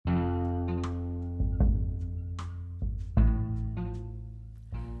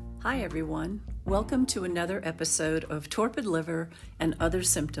Hi everyone, welcome to another episode of Torpid Liver and Other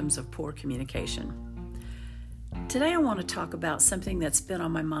Symptoms of Poor Communication. Today I want to talk about something that's been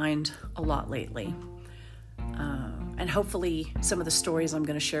on my mind a lot lately. And hopefully some of the stories I'm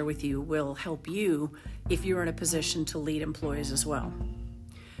going to share with you will help you if you're in a position to lead employees as well.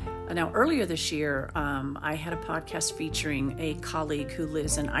 Now, earlier this year, I had a podcast featuring a colleague who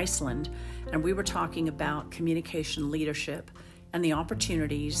lives in Iceland, and we were talking about communication leadership and the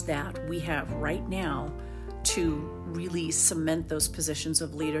opportunities that we have right now to really cement those positions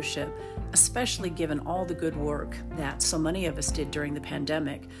of leadership, especially given all the good work that so many of us did during the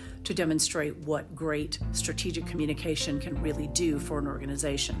pandemic to demonstrate what great strategic communication can really do for an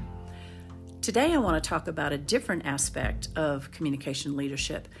organization. Today, I want to talk about a different aspect of communication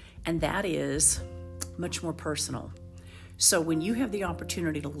leadership, and that is much more personal. So when you have the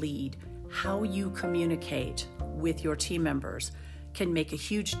opportunity to lead, how you communicate with your team members can make a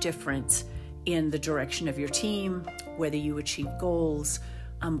huge difference in the direction of your team, whether you achieve goals,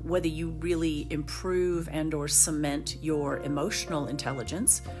 whether you really improve and or cement your emotional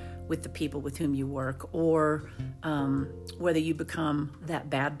intelligence with the people with whom you work, or whether you become that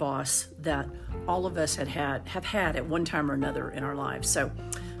bad boss that all of us have had at one time or another in our lives. So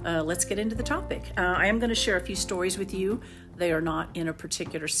let's get into the topic. I am going to share a few stories with you. They are not in a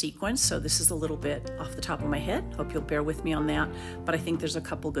particular sequence, so this is a little bit off the top of my head. Hope you'll bear with me on that, but I think there's a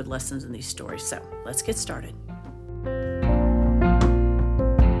couple good lessons in these stories. So let's get started.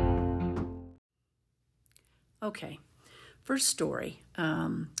 Okay, first story.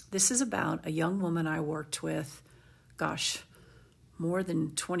 This is about a young woman I worked with, more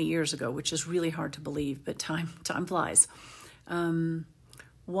than 20 years ago, which is really hard to believe, but time flies.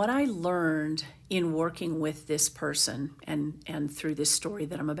 What I learned in working with this person and through this story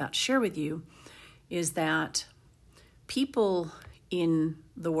that I'm about to share with you is that people in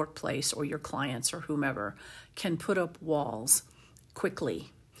the workplace or your clients or whomever can put up walls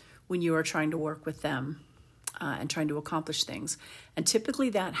quickly when you are trying to work with them and trying to accomplish things. And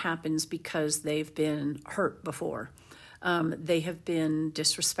typically that happens because they've been hurt before. They have been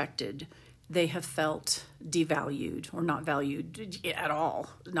disrespected. They have felt devalued or not valued at all,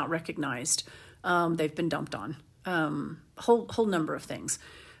 not recognized. They've been dumped on. Whole number of things.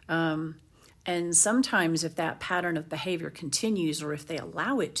 And sometimes if that pattern of behavior continues or if they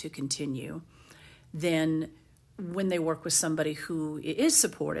allow it to continue, then when they work with somebody who is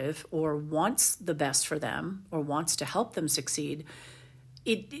supportive or wants the best for them or wants to help them succeed,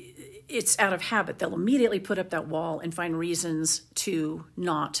 it's out of habit. They'll immediately put up that wall and find reasons to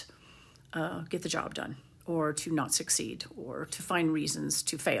not get the job done, or to not succeed, or to find reasons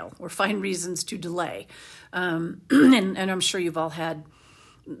to fail, or find reasons to delay. And I'm sure you've all had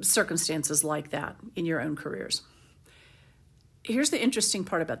circumstances like that in your own careers. Here's the interesting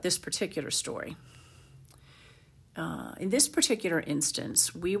part about this particular story. In this particular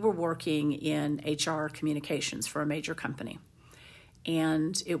instance, we were working in HR communications for a major company.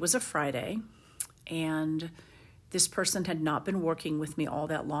 And it was a Friday, and this person had not been working with me all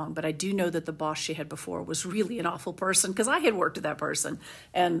that long, but I do know that the boss she had before was really an awful person because I had worked with that person,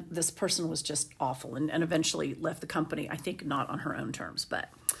 and this person was just awful and eventually left the company, I think not on her own terms, but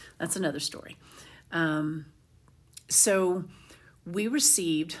that's another story. So we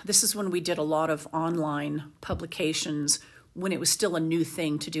received, this is when we did a lot of online publications when it was still a new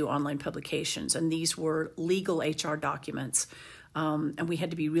thing to do online publications, and these were legal HR documents. And we had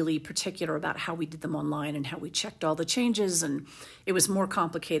to be really particular about how we did them online and how we checked all the changes. And it was more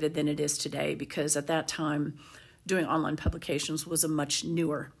complicated than it is today because at that time, doing online publications was a much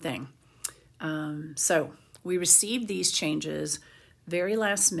newer thing. So we received these changes very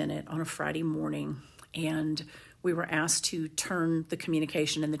last minute on a Friday morning, and we were asked to turn the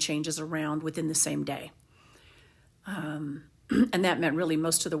communication and the changes around within the same day. And that meant really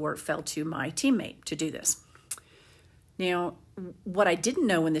most of the work fell to my teammate to do this. Now, what I didn't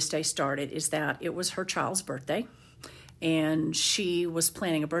know when this day started is that it was her child's birthday, and she was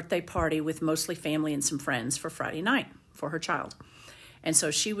planning a birthday party with mostly family and some friends for Friday night for her child. And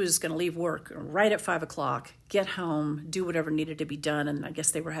so she was going to leave work right at 5 o'clock, get home, do whatever needed to be done, and I guess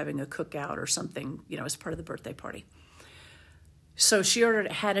they were having a cookout or something, as part of the birthday party. So she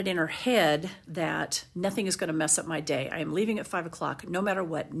already had it in her head that nothing is going to mess up my day. I am leaving at 5 o'clock. No matter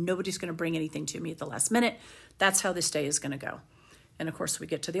what, nobody's going to bring anything to me at the last minute. That's how this day is going to go. And of course, we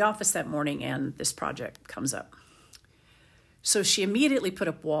get to the office that morning and this project comes up. So she immediately put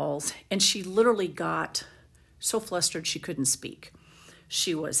up walls, and she literally got so flustered she couldn't speak.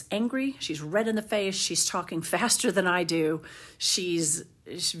 She was angry. She's red in the face. She's talking faster than I do. She's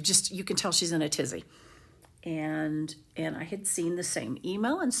just, you can tell she's in a tizzy. and I had seen the same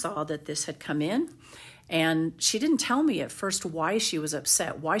email and saw that this had come in. And she didn't tell me at first why she was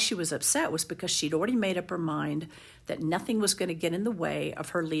upset. Why she was upset was because she'd already made up her mind that nothing was going to get in the way of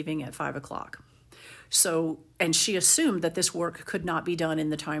her leaving at 5 o'clock. So, and she assumed that this work could not be done in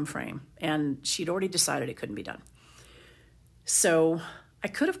the time frame, and she'd already decided it couldn't be done. So I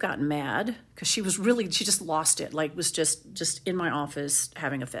could have gotten mad because she just lost it, like was just in my office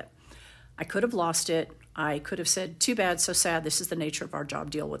having a fit. I could have lost it. I could have said, too bad, so sad, this is the nature of our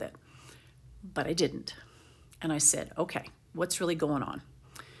job, deal with it. But I didn't. And I said, okay, what's really going on?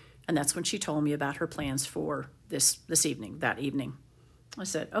 And that's when she told me about her plans for that evening. I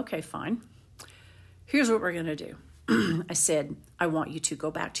said, okay, fine. Here's what we're going to do. I said, I want you to go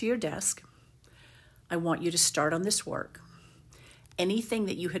back to your desk. I want you to start on this work. Anything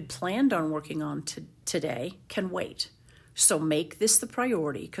that you had planned on working on today can wait. So make this the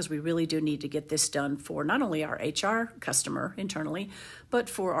priority, because we really do need to get this done for not only our HR customer internally, but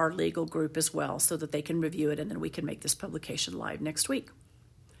for our legal group as well, so that they can review it and then we can make this publication live next week.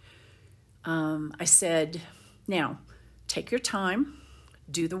 I said, now, take your time,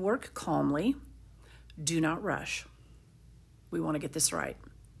 do the work calmly, do not rush. We want to get this right.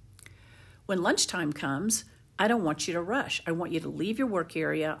 When lunchtime comes, I don't want you to rush. I want you to leave your work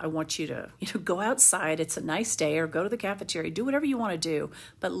area. I want you to go outside. It's a nice day, or go to the cafeteria. Do whatever you want to do,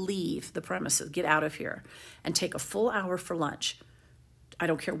 but leave the premises. Get out of here and take a full hour for lunch. I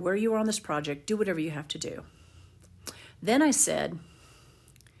don't care where you are on this project. Do whatever you have to do. Then I said,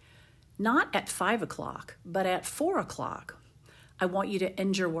 not at 5 o'clock, but at 4 o'clock, I want you to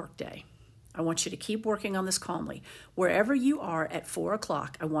end your workday. I want you to keep working on this calmly. Wherever you are at 4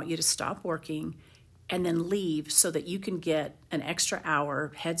 o'clock, I want you to stop working and then leave so that you can get an extra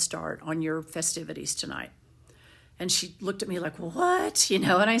hour head start on your festivities tonight. And she looked at me like, what? And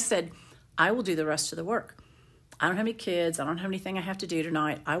I said, I will do the rest of the work. I don't have any kids. I don't have anything I have to do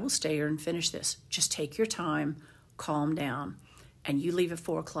tonight. I will stay here and finish this. Just take your time, calm down, and you leave at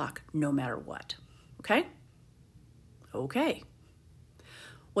 4 o'clock no matter what. Okay? Okay.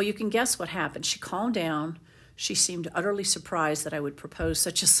 Well, you can guess what happened. She calmed down. She seemed utterly surprised that I would propose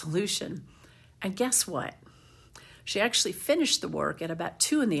such a solution. And guess what? She actually finished the work at about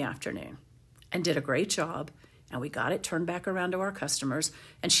 2 in the afternoon and did a great job. And we got it turned back around to our customers.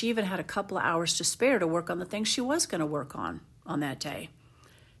 And she even had a couple of hours to spare to work on the things she was going to work on that day.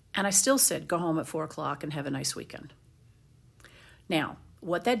 And I still said, go home at 4 o'clock and have a nice weekend. Now,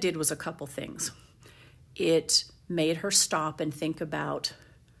 what that did was a couple things. It made her stop and think about,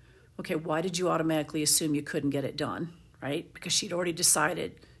 okay, why did you automatically assume you couldn't get it done, right? Because she'd already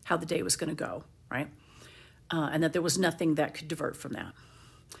decided how the day was going to go, right? And that there was nothing that could divert from that.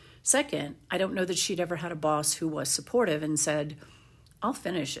 Second, I don't know that she'd ever had a boss who was supportive and said, I'll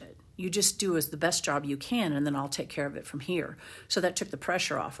finish it. You just do as the best job you can, and then I'll take care of it from here. So that took the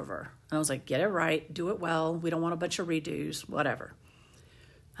pressure off of her. And I was like, get it right, do it well. We don't want a bunch of redos, whatever.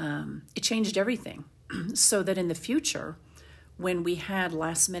 It changed everything so that in the future, when we had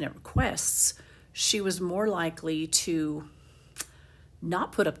last minute requests, she was more likely to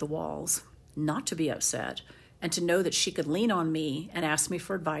not put up the walls, not to be upset, and to know that she could lean on me and ask me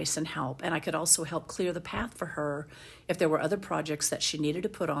for advice and help. And I could also help clear the path for her if there were other projects that she needed to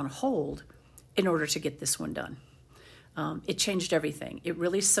put on hold in order to get this one done. It changed everything. It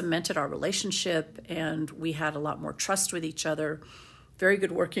really cemented our relationship, and we had a lot more trust with each other. Very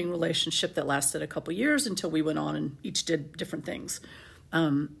good working relationship that lasted a couple years until we went on and each did different things.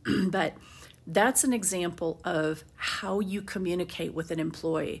 But that's an example of how you communicate with an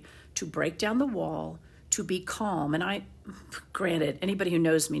employee to break down the wall, to be calm. And granted, anybody who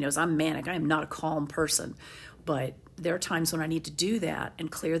knows me knows I'm manic. I am not a calm person. But there are times when I need to do that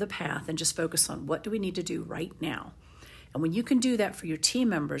and clear the path and just focus on what do we need to do right now. And when you can do that for your team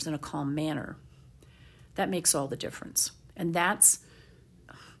members in a calm manner, that makes all the difference. And that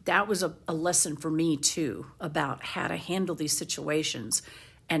was a lesson for me too, about how to handle these situations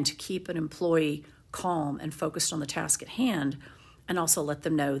and to keep an employee calm and focused on the task at hand, and also let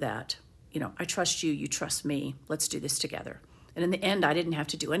them know that, I trust you, you trust me, let's do this together. And in the end, I didn't have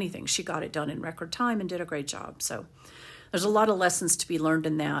to do anything. She got it done in record time and did a great job. So there's a lot of lessons to be learned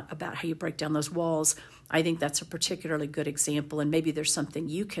in that about how you break down those walls. I think that's a particularly good example, and maybe there's something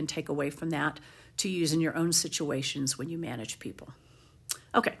you can take away from that to use in your own situations when you manage people.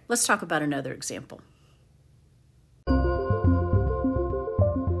 Okay, let's talk about another example.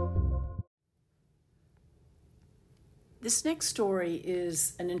 This next story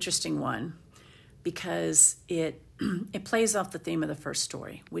is an interesting one because it plays off the theme of the first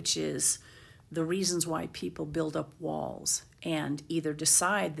story, which is the reasons why people build up walls and either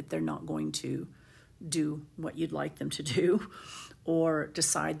decide that they're not going to do what you'd like them to do, or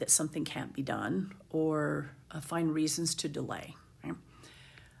decide that something can't be done, or find reasons to delay. Right?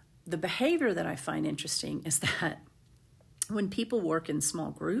 The behavior that I find interesting is that when people work in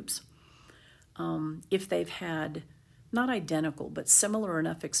small groups, if they've had not identical but similar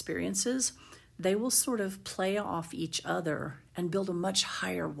enough experiences, they will sort of play off each other and build a much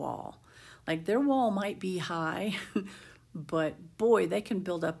higher wall. Like their wall might be high, but boy, they can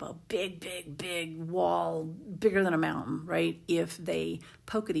build up a big wall, bigger than a mountain, right? If they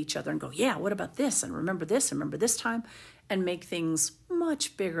poke at each other and go, yeah, what about this? And remember this, and remember this time, and make things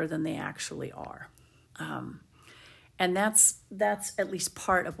much bigger than they actually are. And that's at least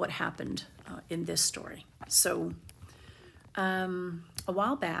part of what happened in this story. So a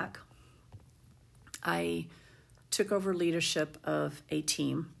while back, I took over leadership of a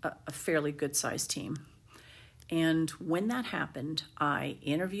team, a fairly good-sized team. And when that happened, I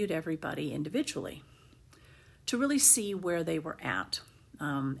interviewed everybody individually to really see where they were at.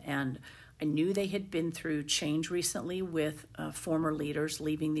 And I knew they had been through change recently with former leaders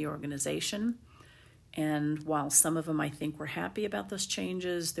leaving the organization. And while some of them, I think, were happy about those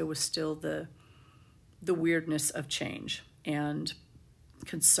changes, there was still the weirdness of change and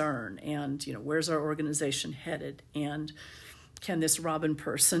concern. And, where's our organization headed? And can this Robin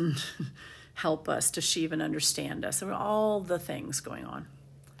person help us? Does she even understand us? There were all the things going on.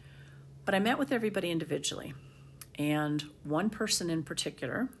 But I met with everybody individually. And one person in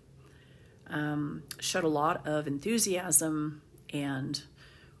particular showed a lot of enthusiasm and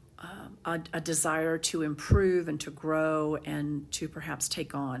a desire to improve and to grow and to perhaps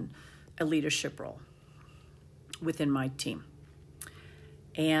take on a leadership role within my team.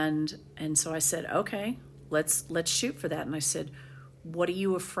 And so I said, okay, let's shoot for that. And I said, what are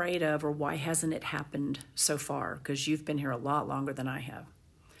you afraid of, or why hasn't it happened so far? Because you've been here a lot longer than I have.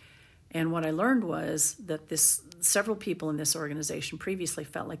 And what I learned was that several people in this organization previously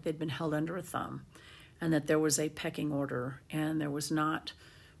felt like they'd been held under a thumb, and that there was a pecking order, and there was not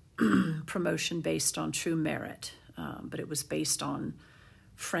promotion based on true merit, but it was based on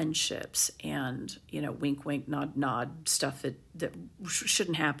friendships and, wink, wink, nod, nod, stuff that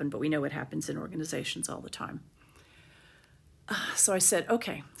shouldn't happen, but we know it happens in organizations all the time. So I said,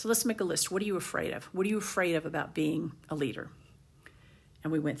 okay, so let's make a list. What are you afraid of? What are you afraid of about being a leader?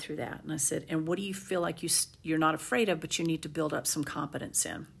 And we went through that. And I said, and what do you feel like you're not afraid of, but you need to build up some competence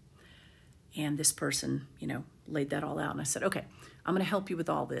in? And this person, laid that all out. And I said, okay, I'm going to help you with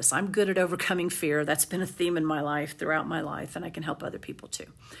all this. I'm good at overcoming fear. That's been a theme in my life, throughout my life, and I can help other people too.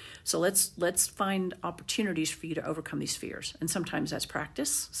 So let's find opportunities for you to overcome these fears. And sometimes that's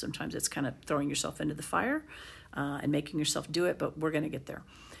practice. Sometimes it's kind of throwing yourself into the fire and making yourself do it, but we're going to get there.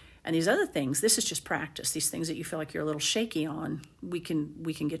 And these other things, this is just practice. These things that you feel like you're a little shaky on, we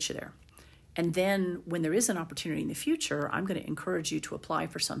can get you there. And then when there is an opportunity in the future, I'm going to encourage you to apply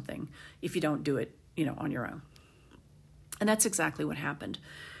for something if you don't do it, on your own. And that's exactly what happened.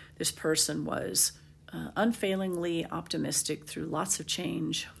 This person was unfailingly optimistic through lots of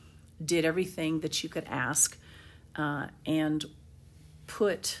change, did everything that you could ask, and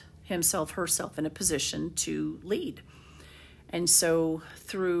put herself in a position to lead. And so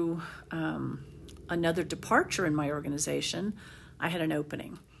through another departure in my organization, I had an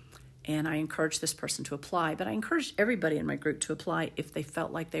opening. And I encouraged this person to apply, but I encouraged everybody in my group to apply if they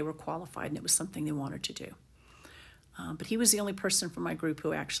felt like they were qualified and it was something they wanted to do. But he was the only person from my group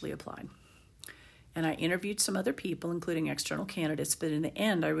who actually applied. And I interviewed some other people, including external candidates, but in the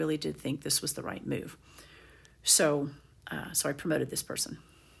end, I really did think this was the right move. So I promoted this person.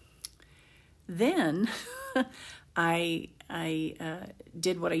 Then I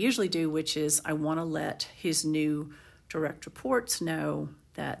did what I usually do, which is I want to let his new direct reports know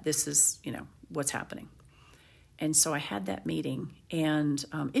that this is, what's happening. And so I had that meeting, and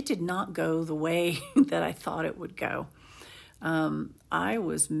it did not go the way that I thought it would go. I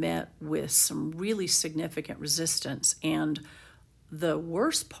was met with some really significant resistance, and the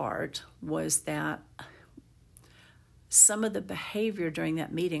worst part was that some of the behavior during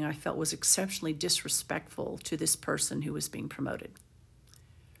that meeting I felt was exceptionally disrespectful to this person who was being promoted.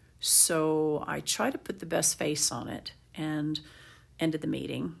 So I tried to put the best face on it and ended the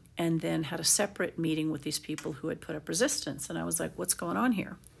meeting, and then had a separate meeting with these people who had put up resistance. And I was like, what's going on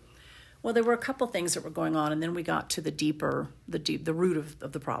here? Well, there were a couple things that were going on, and then we got to the root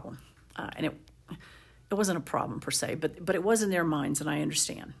of the problem. And it wasn't a problem per se, but it was in their minds, and I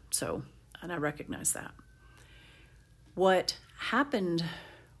understand. And I recognize that. What happened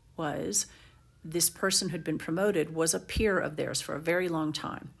was this person who'd been promoted was a peer of theirs for a very long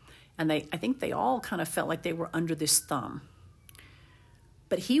time. And I think they all kind of felt like they were under this thumb.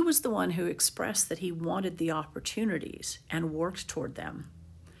 But he was the one who expressed that he wanted the opportunities and worked toward them.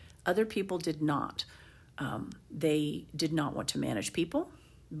 Other people did not. They did not want to manage people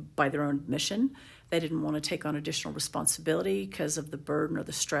by their own admission. They didn't want to take on additional responsibility because of the burden or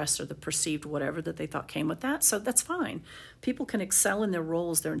the stress or the perceived whatever that they thought came with that. So that's fine. People can excel in their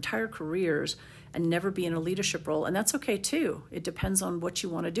roles their entire careers and never be in a leadership role, and that's okay too. It depends on what you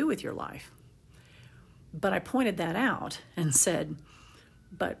want to do with your life. But I pointed that out and said,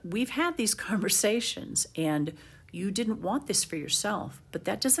 but we've had these conversations and you didn't want this for yourself, but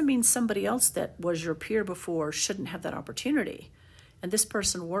that doesn't mean somebody else that was your peer before shouldn't have that opportunity. And this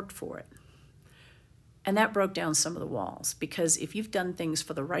person worked for it. And that broke down some of the walls, because if you've done things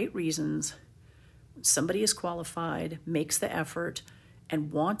for the right reasons, somebody is qualified, makes the effort,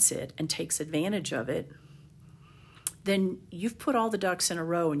 and wants it and takes advantage of it, then you've put all the ducks in a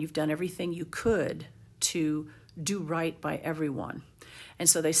row and you've done everything you could to do right by everyone. And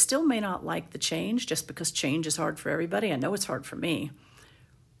so they still may not like the change, just because change is hard for everybody. I know it's hard for me,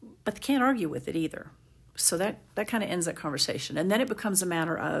 but they can't argue with it either. So that kind of ends that conversation. And then it becomes a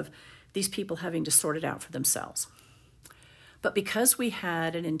matter of these people having to sort it out for themselves. But because we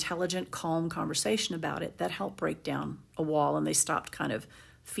had an intelligent, calm conversation about it, that helped break down a wall, and they stopped kind of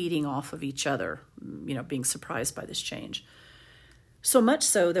feeding off of each other, being surprised by this change. So much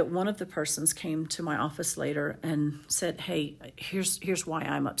so that one of the persons came to my office later and said, hey, here's why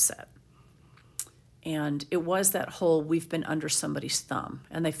I'm upset. And it was that whole, we've been under somebody's thumb.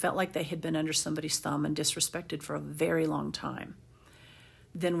 And they felt like they had been under somebody's thumb and disrespected for a very long time.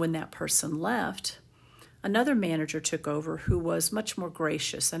 Then when that person left, another manager took over who was much more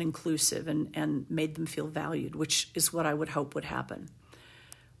gracious and inclusive and made them feel valued, which is what I would hope would happen.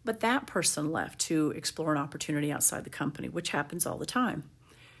 But that person left to explore an opportunity outside the company, which happens all the time.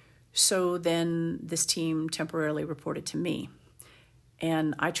 So then this team temporarily reported to me.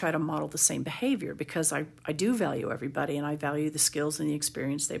 And I try to model the same behavior because I do value everybody, and I value the skills and the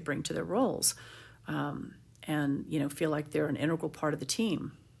experience they bring to their roles, and feel like they're an integral part of the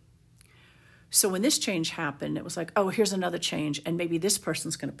team. So when this change happened, it was like, oh, here's another change, and maybe this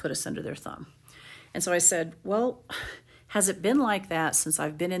person's going to put us under their thumb. And so I said, well, has it been like that since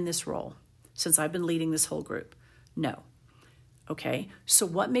I've been in this role, since I've been leading this whole group? No. Okay, so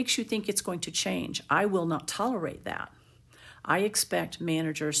what makes you think it's going to change? I will not tolerate that. I expect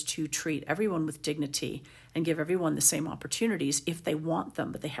managers to treat everyone with dignity and give everyone the same opportunities if they want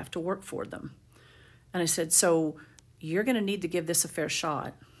them, but they have to work for them. And I said, so you're going to need to give this a fair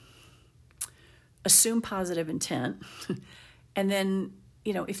shot. Assume positive intent. And then,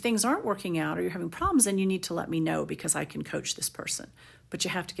 if things aren't working out or you're having problems, then you need to let me know because I can coach this person. But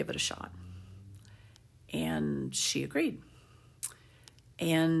you have to give it a shot. And she agreed.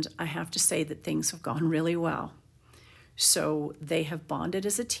 And I have to say that things have gone really well. So they have bonded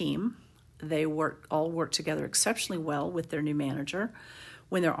as a team. They all work together exceptionally well with their new manager.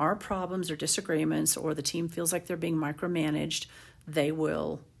 When there are problems or disagreements or the team feels like they're being micromanaged, they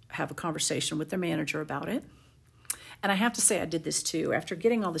will have a conversation with their manager about it. And I have to say I did this too. After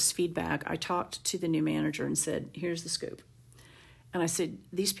getting all this feedback, I talked to the new manager and said, here's the scoop. And I said,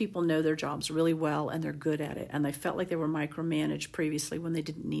 these people know their jobs really well and they're good at it. And they felt like they were micromanaged previously when they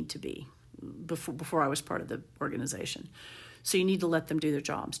didn't need to be before I was part of the organization. So you need to let them do their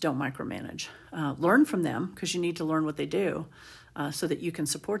jobs. Don't micromanage. Learn from them because you need to learn what they do so that you can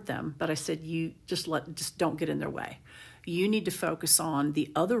support them. But I said, you just don't get in their way. You need to focus on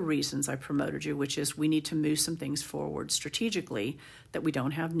the other reasons I promoted you, which is we need to move some things forward strategically that we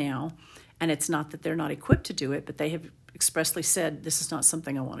don't have now. And it's not that they're not equipped to do it, but they have expressly said, this is not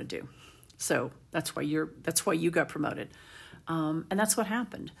something I want to do. So that's why you got promoted. And that's what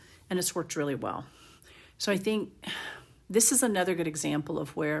happened. And it's worked really well. So I think this is another good example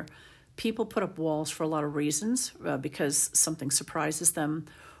of where people put up walls for a lot of reasons because something surprises them,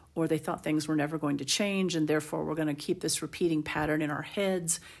 or they thought things were never going to change, and therefore we're going to keep this repeating pattern in our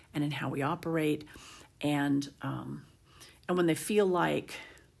heads and in how we operate. And when they feel like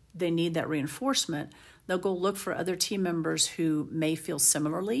they need that reinforcement, they'll go look for other team members who may feel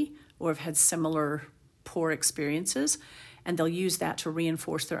similarly or have had similar poor experiences, and they'll use that to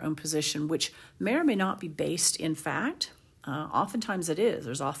reinforce their own position, which may or may not be based in fact. Oftentimes it is.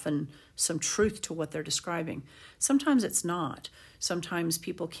 There's often some truth to what they're describing. Sometimes it's not. Sometimes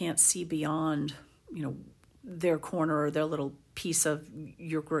people can't see beyond, their corner or their little piece of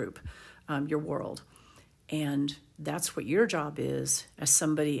your group, your world. And that's what your job is as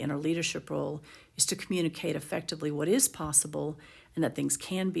somebody in a leadership role, is to communicate effectively what is possible and that things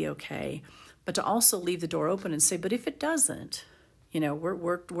can be okay, but to also leave the door open and say, but if it doesn't,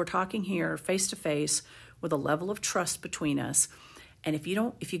 we're talking here face to face with a level of trust between us, And if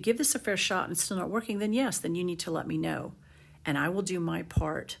you give this a fair shot and it's still not working, then yes, then you need to let me know. And I will do my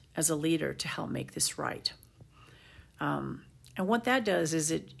part as a leader to help make this right. And what that does is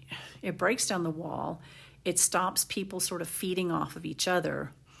it breaks down the wall. It stops people sort of feeding off of each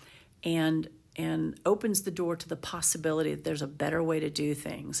other and opens the door to the possibility that there's a better way to do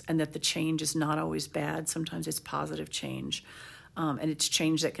things and that the change is not always bad. Sometimes it's positive change. And it's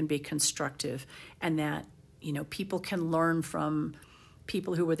change that can be constructive, and that, people can learn from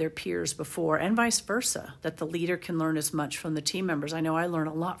people who were their peers before, and vice versa, that the leader can learn as much from the team members. I know I learn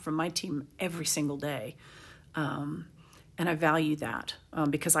a lot from my team every single day. And I value that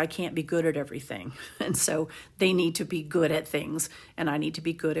because I can't be good at everything. And so they need to be good at things, and I need to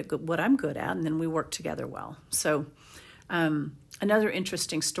be good at what I'm good at, and then we work together well. So another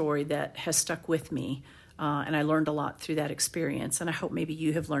interesting story that has stuck with me, and I learned a lot through that experience, and I hope maybe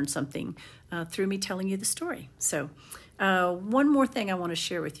you have learned something through me telling you the story. So one more thing I want to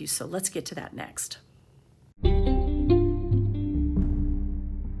share with you, so let's get to that next.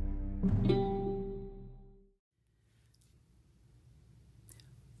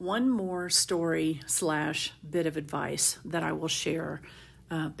 One more story / bit of advice that I will share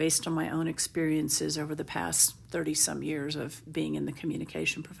based on my own experiences over the past 30-some years of being in the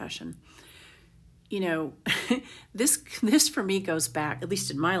communication profession. This for me goes back, at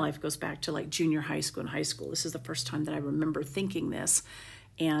least in my life, goes back to like junior high school and high school. This is the first time that I remember thinking this.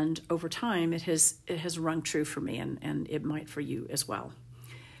 And over time, it has rung true for me, and it might for you as well.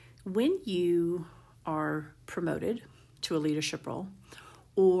 When you are promoted to a leadership role,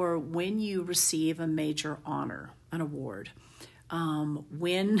 or when you receive a major honor, an award,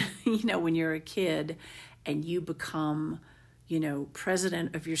 when you're a kid and you become,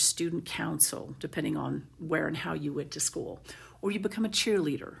 president of your student council, depending on where and how you went to school, or you become a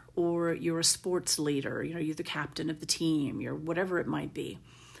cheerleader, or you're a sports leader, you're the captain of the team, you're whatever it might be.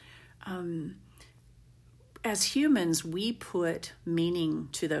 As humans, we put meaning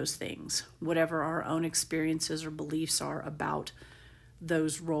to those things, whatever our own experiences or beliefs are about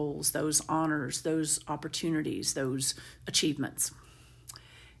those roles, those honors, those opportunities, those achievements.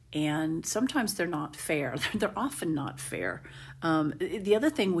 And sometimes they're not fair. They're often not fair. The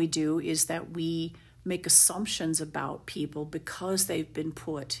other thing we do is that we make assumptions about people because they've been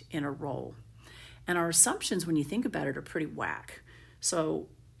put in a role. And our assumptions, when you think about it, are pretty whack. So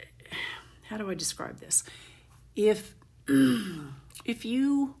how do I describe this? If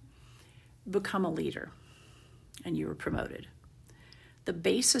you become a leader and you were promoted, the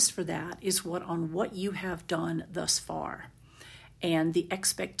basis for that is what you have done thus far, and the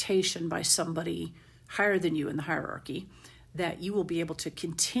expectation by somebody higher than you in the hierarchy that you will be able to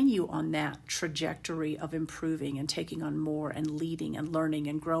continue on that trajectory of improving and taking on more and leading and learning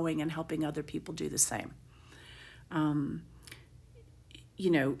and growing and helping other people do the same.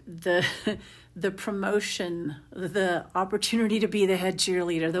 The promotion, the opportunity to be the head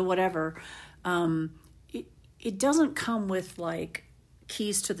cheerleader, the whatever, it doesn't come with like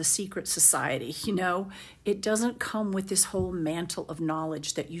keys to the secret society, It doesn't come with this whole mantle of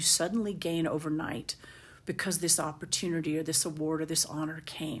knowledge that you suddenly gain overnight because this opportunity or this award or this honor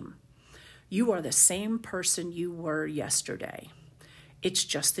came. You are the same person you were yesterday. It's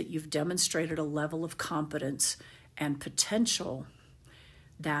just that you've demonstrated a level of competence and potential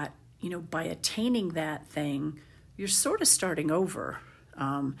that, by attaining that thing, you're sort of starting over.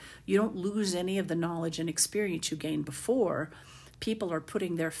 You don't lose any of the knowledge and experience you gained before. People are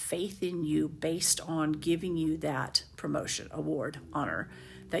putting their faith in you based on giving you that promotion, award, honor,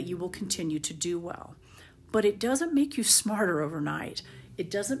 that you will continue to do well. But it doesn't make you smarter overnight.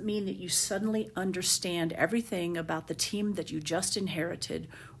 It doesn't mean that you suddenly understand everything about the team that you just inherited,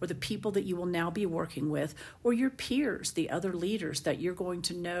 or the people that you will now be working with, or your peers, the other leaders that you're going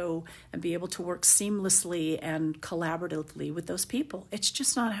to know and be able to work seamlessly and collaboratively with those people. It's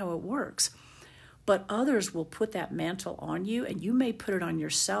just not how it works. But others will put that mantle on you, and you may put it on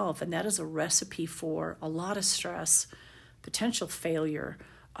yourself, and that is a recipe for a lot of stress, potential failure,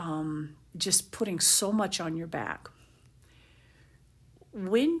 just putting so much on your back.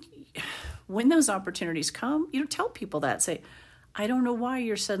 When those opportunities come, tell people that. Say, I don't know why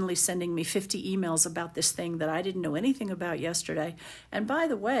you're suddenly sending me 50 emails about this thing that I didn't know anything about yesterday. And by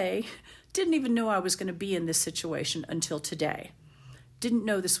the way, didn't even know I was going to be in this situation until today. Didn't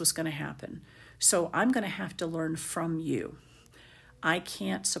know this was going to happen. So I'm going to have to learn from you. I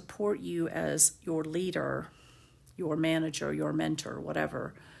can't support you as your leader, your manager, your mentor,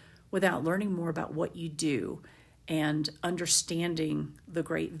 whatever, without learning more about what you do and understanding the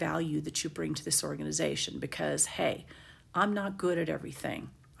great value that you bring to this organization. Because, hey, I'm not good at everything.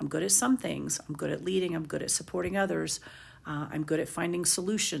 I'm good at some things. I'm good at leading. I'm good at supporting others. I'm good at finding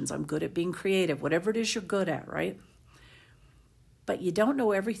solutions. I'm good at being creative, whatever it is you're good at, right? But you don't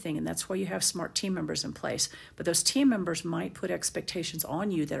know everything, and that's why you have smart team members in place. But those team members might put expectations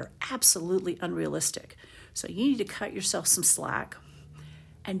on you that are absolutely unrealistic. So you need to cut yourself some slack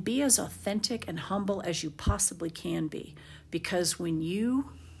and be as authentic and humble as you possibly can be. Because when you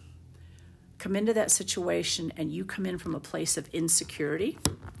come into that situation and you come in from a place of insecurity,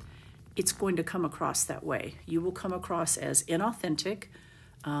 it's going to come across that way. You will come across as inauthentic,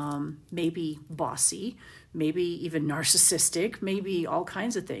 maybe bossy, maybe even narcissistic, maybe all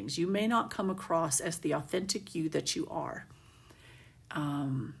kinds of things. You may not come across as the authentic you that you are.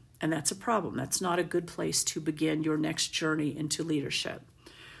 And that's a problem. That's not a good place to begin your next journey into leadership.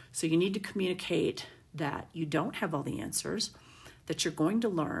 So you need to communicate that you don't have all the answers, that you're going to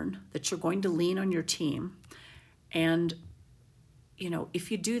learn, that you're going to lean on your team. And, if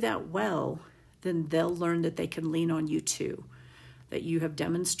you do that well, then they'll learn that they can lean on you too, that you have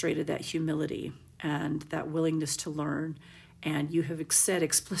demonstrated that humility and that willingness to learn. And you have said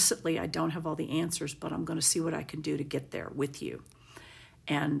explicitly, I don't have all the answers, but I'm going to see what I can do to get there with you.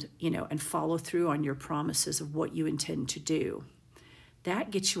 And, and follow through on your promises of what you intend to do. That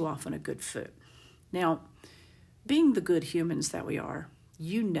gets you off on a good foot. Now, being the good humans that we are,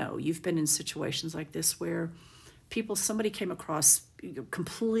 you've been in situations like this where somebody came across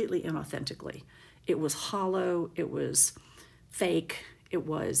completely inauthentically. It was hollow, it was fake, it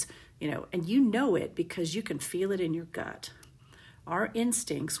was, and it because you can feel it in your gut. Our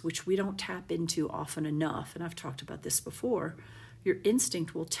instincts, which we don't tap into often enough, and I've talked about this before, your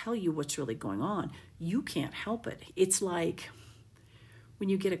instinct will tell you what's really going on. You can't help it. It's like when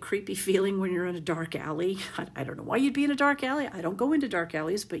you get a creepy feeling when you're in a dark alley. I don't know why you'd be in a dark alley. I don't go into dark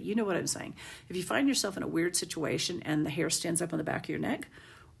alleys, but you know what I'm saying. If you find yourself in a weird situation and the hair stands up on the back of your neck,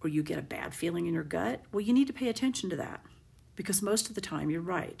 or you get a bad feeling in your gut, well, you need to pay attention to that, because most of the time you're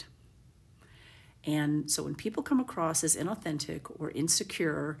right. And so when people come across as inauthentic or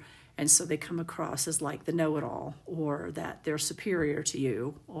insecure, and so they come across as like the know-it-all, or that they're superior to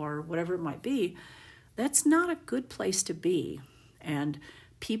you, or whatever it might be, that's not a good place to be. And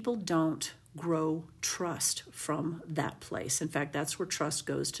people don't grow trust from that place. In fact, that's where trust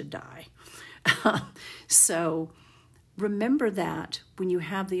goes to die. So remember that when you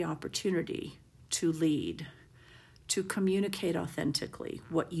have the opportunity to lead, to communicate authentically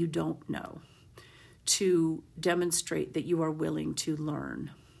what you don't know, to demonstrate that you are willing to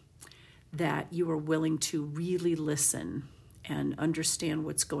learn, that you are willing to really listen and understand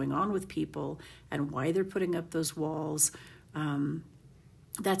what's going on with people and why they're putting up those walls,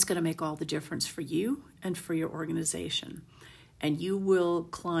 that's going to make all the difference for you and for your organization. And you will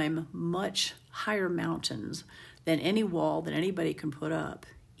climb much higher mountains than any wall that anybody can put up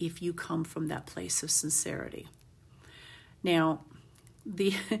if you come from that place of sincerity. Now,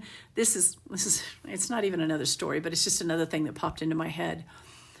 this is it's not even another story, but it's just another thing that popped into my head.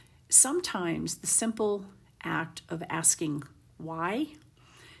 Sometimes the simple act of asking why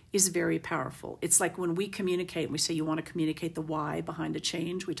is very powerful. It's like when we communicate, and we say you want to communicate the why behind a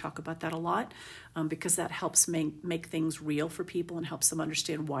change. We talk about that a lot because that helps make things real for people and helps them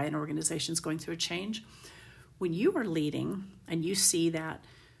understand why an organization is going through a change. When you are leading and you see that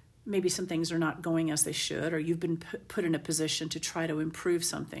maybe some things are not going as they should, or you've been put in a position to try to improve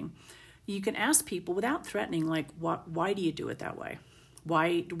something, you can ask people without threatening, like, why do you do it that way?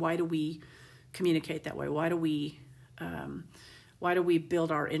 Why do we communicate that way? Why do we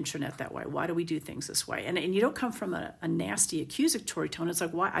build our intranet that way? Why do we do things this way? And you don't come from a nasty accusatory tone. It's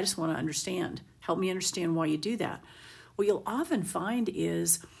like, why? I just want to understand. Help me understand why you do that. What you'll often find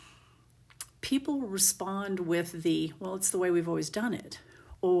is people respond with it's the way we've always done it.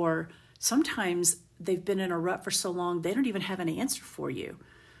 Or sometimes they've been in a rut for so long, they don't even have an answer for you.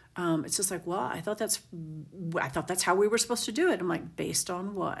 It's just like, well, I thought that's how we were supposed to do it. I'm like, based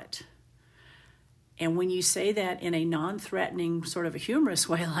on what? And when you say that in a non-threatening, sort of a humorous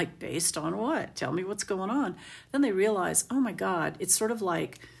way, like, based on what? Tell me what's going on. Then they realize, oh my God, it's sort of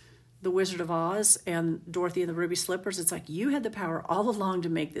like The Wizard of Oz and Dorothy and the Ruby Slippers. It's like you had the power all along to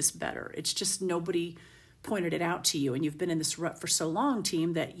make this better. It's just nobody pointed it out to you. And you've been in this rut for so long,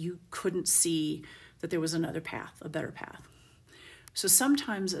 team, that you couldn't see that there was another path, a better path. So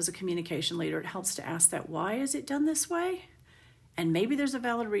sometimes as a communication leader, it helps to ask that, why is it done this way? And maybe there's a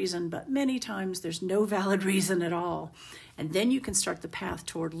valid reason, but many times there's no valid reason at all. And then you can start the path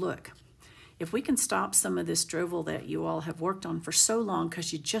toward, look, if we can stop some of this drivel that you all have worked on for so long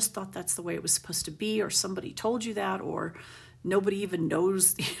because you just thought that's the way it was supposed to be, or somebody told you that, or nobody even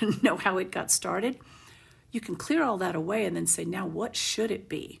knows how it got started, you can clear all that away and then say, now what should it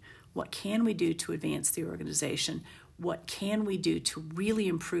be? What can we do to advance the organization? what can we do to really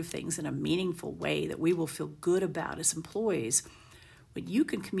improve things in a meaningful way that we will feel good about as employees, when you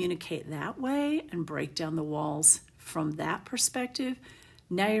can communicate that way and break down the walls from that perspective,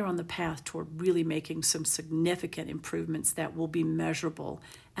 now you're on the path toward really making some significant improvements that will be measurable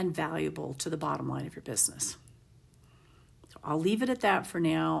and valuable to the bottom line of your business. So I'll leave it at that for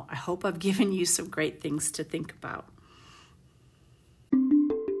now. I hope I've given you some great things to think about.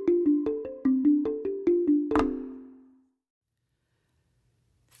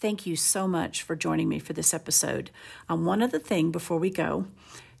 Thank you so much for joining me for this episode. One other thing before we go,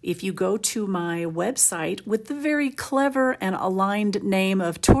 if you go to my website with the very clever and aligned name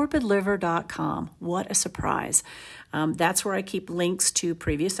of torpidliver.com, what a surprise. That's where I keep links to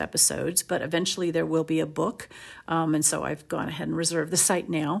previous episodes, but eventually there will be a book. And so I've gone ahead and reserved the site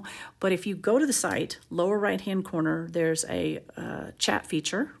now. But if you go to the site, lower right-hand corner, there's a chat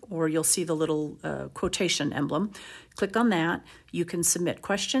feature, or you'll see the little quotation emblem. Click on that. You can submit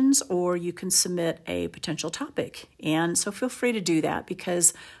questions or you can submit a potential topic. And so feel free to do that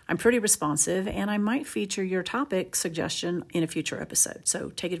because I'm pretty responsive and I might feature your topic suggestion in a future episode.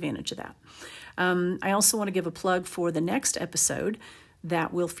 So take advantage of that. I also want to give a plug for the next episode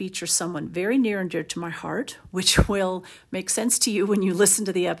that will feature someone very near and dear to my heart, which will make sense to you when you listen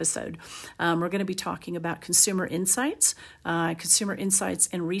to the episode. We're going to be talking about consumer insights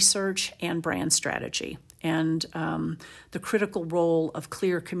in research and brand strategy, and the critical role of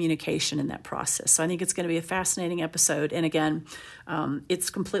clear communication in that process. So I think it's going to be a fascinating episode. And again,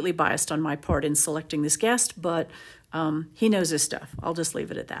 it's completely biased on my part in selecting this guest, but he knows his stuff. I'll just leave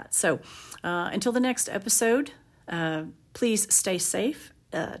it at that. So until the next episode, please stay safe,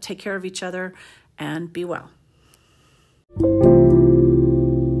 take care of each other, and be well.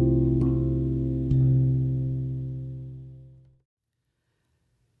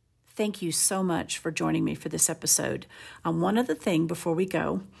 Thank you so much for joining me for this episode. One other thing before we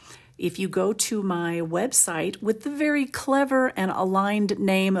go, if you go to my website with the very clever and aligned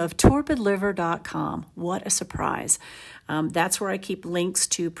name of torpidliver.com, what a surprise. That's where I keep links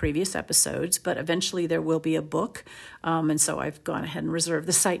to previous episodes, but eventually there will be a book. And so I've gone ahead and reserved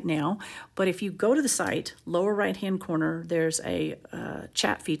the site now. But if you go to the site, lower right-hand corner, there's a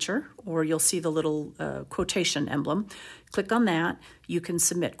chat feature, or you'll see the little quotation emblem. Click on that. You can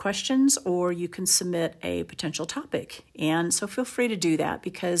submit questions or you can submit a potential topic. And so feel free to do that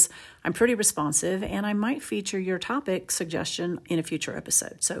because I'm pretty responsive and I might feature your topic suggestion in a future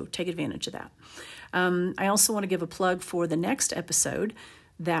episode. So take advantage of that. I also want to give a plug for the next episode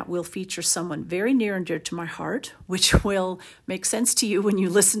that will feature someone very near and dear to my heart, which will make sense to you when you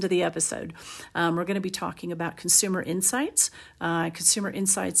listen to the episode. We're going to be talking about consumer insights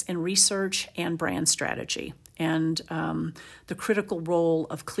in research and brand strategy, and the critical role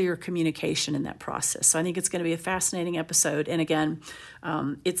of clear communication in that process. So I think it's going to be a fascinating episode. And again,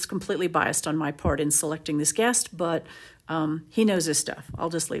 it's completely biased on my part in selecting this guest, but he knows his stuff. I'll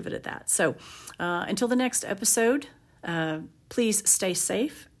just leave it at that. So until the next episode, please stay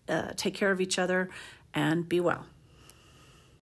safe, take care of each other, and be well.